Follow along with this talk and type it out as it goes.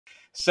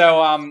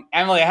So,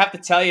 Emily, I have to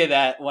tell you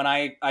that when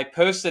I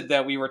posted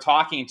that we were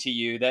talking to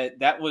you,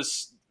 that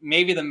was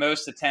maybe the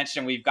most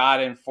attention we've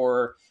gotten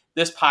for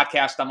this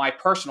podcast on my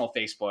personal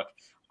Facebook.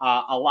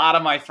 A lot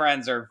of my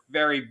friends are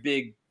very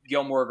big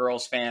Gilmore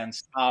Girls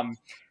fans.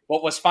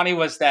 What was funny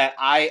was that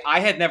I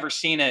had never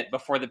seen it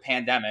before the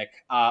pandemic.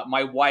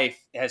 My wife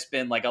has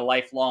been like a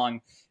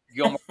lifelong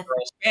Gilmore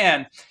Girls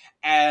fan.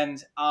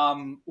 And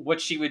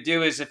what she would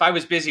do is if I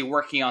was busy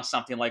working on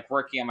something like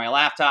working on my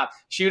laptop,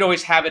 she would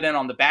always have it in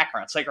on the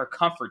background. It's like her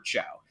comfort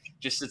show.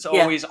 Just it's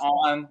always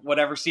on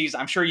whatever season.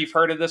 I'm sure you've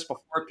heard of this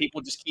before.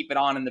 People just keep it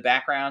on in the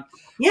background.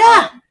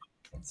 Yeah.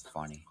 It's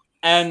funny.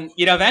 And,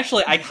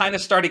 eventually I kind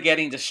of started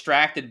getting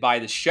distracted by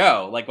the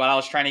show. Like when I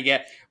was trying to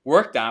get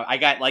work done, I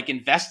got like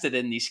invested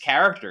in these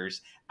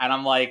characters. And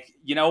I'm like,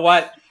 you know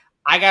what?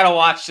 I got to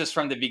watch this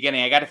from the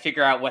beginning. I got to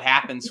figure out what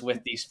happens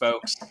with these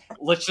folks.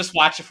 Let's just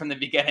watch it from the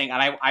beginning.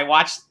 And I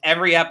watched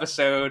every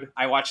episode.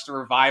 I watched the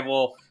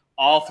revival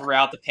all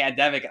throughout the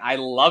pandemic. And I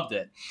loved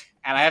it.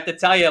 And I have to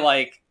tell you,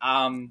 like,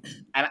 I'm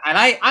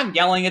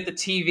yelling at the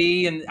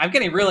TV, and I'm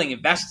getting really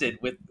invested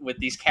with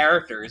these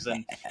characters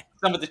and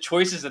some of the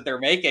choices that they're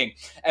making.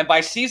 And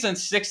by season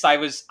 6, I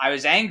was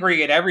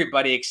angry at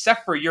everybody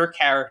except for your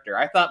character.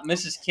 I thought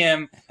Mrs.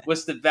 Kim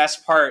was the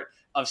best part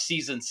of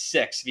season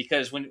 6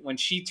 because when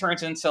she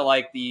turns into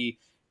like the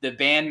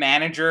band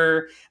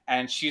manager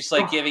and she's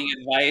like giving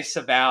advice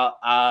about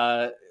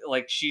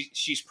like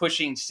she's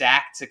pushing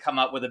Zack to come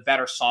up with a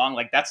better song.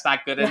 Like that's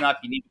not good enough.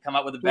 You need to come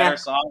up with a better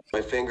song.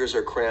 My fingers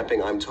are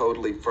cramping. I'm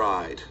totally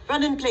fried.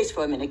 Run in place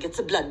for a minute. Get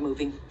the blood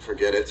moving.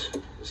 Forget it.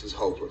 This is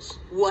hopeless.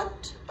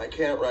 What? I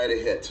can't write a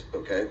hit,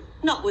 okay?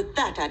 Not with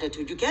that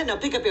attitude. You can. Now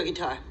pick up your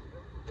guitar.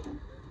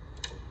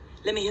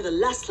 Let me hear the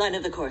last line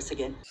of the chorus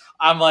again.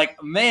 I'm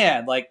like,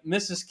 man, like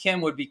Mrs.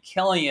 Kim would be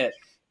killing it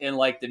in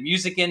like the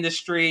music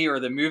industry or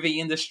the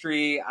movie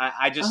industry.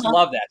 I just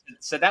love that.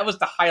 So that was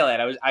the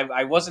highlight.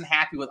 I wasn't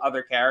happy with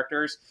other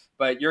characters,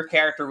 but your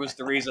character was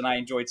the reason I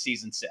enjoyed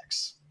season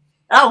 6.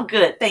 Oh,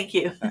 good. Thank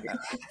you.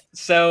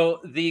 So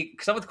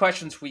some of the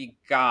questions we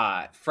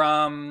got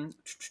from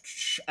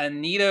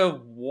Anita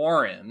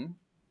Warren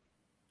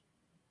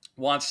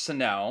wants to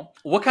know,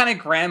 what kind of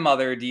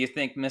grandmother do you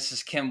think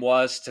Mrs. Kim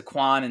was to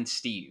Quan and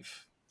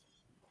Steve?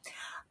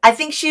 I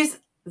think she's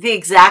the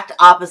exact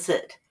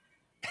opposite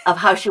of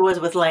how she was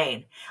with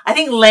Lane. I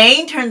think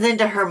Lane turns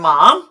into her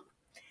mom,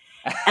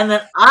 and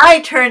then I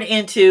turn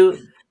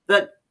into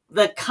the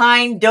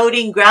kind,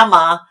 doting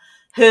grandma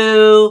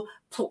who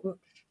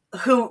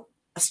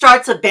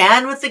starts a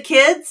band with the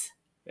kids,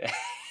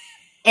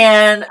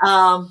 and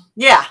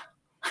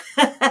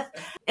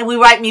and we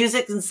write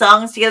music and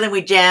songs together, and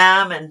we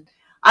jam, and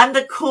I'm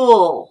the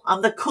cool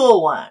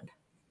one.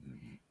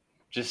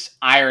 Just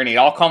irony. It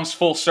all comes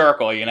full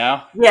circle, you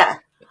know? Yeah.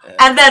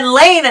 And then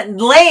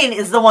Lane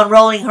is the one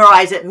rolling her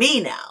eyes at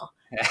me now.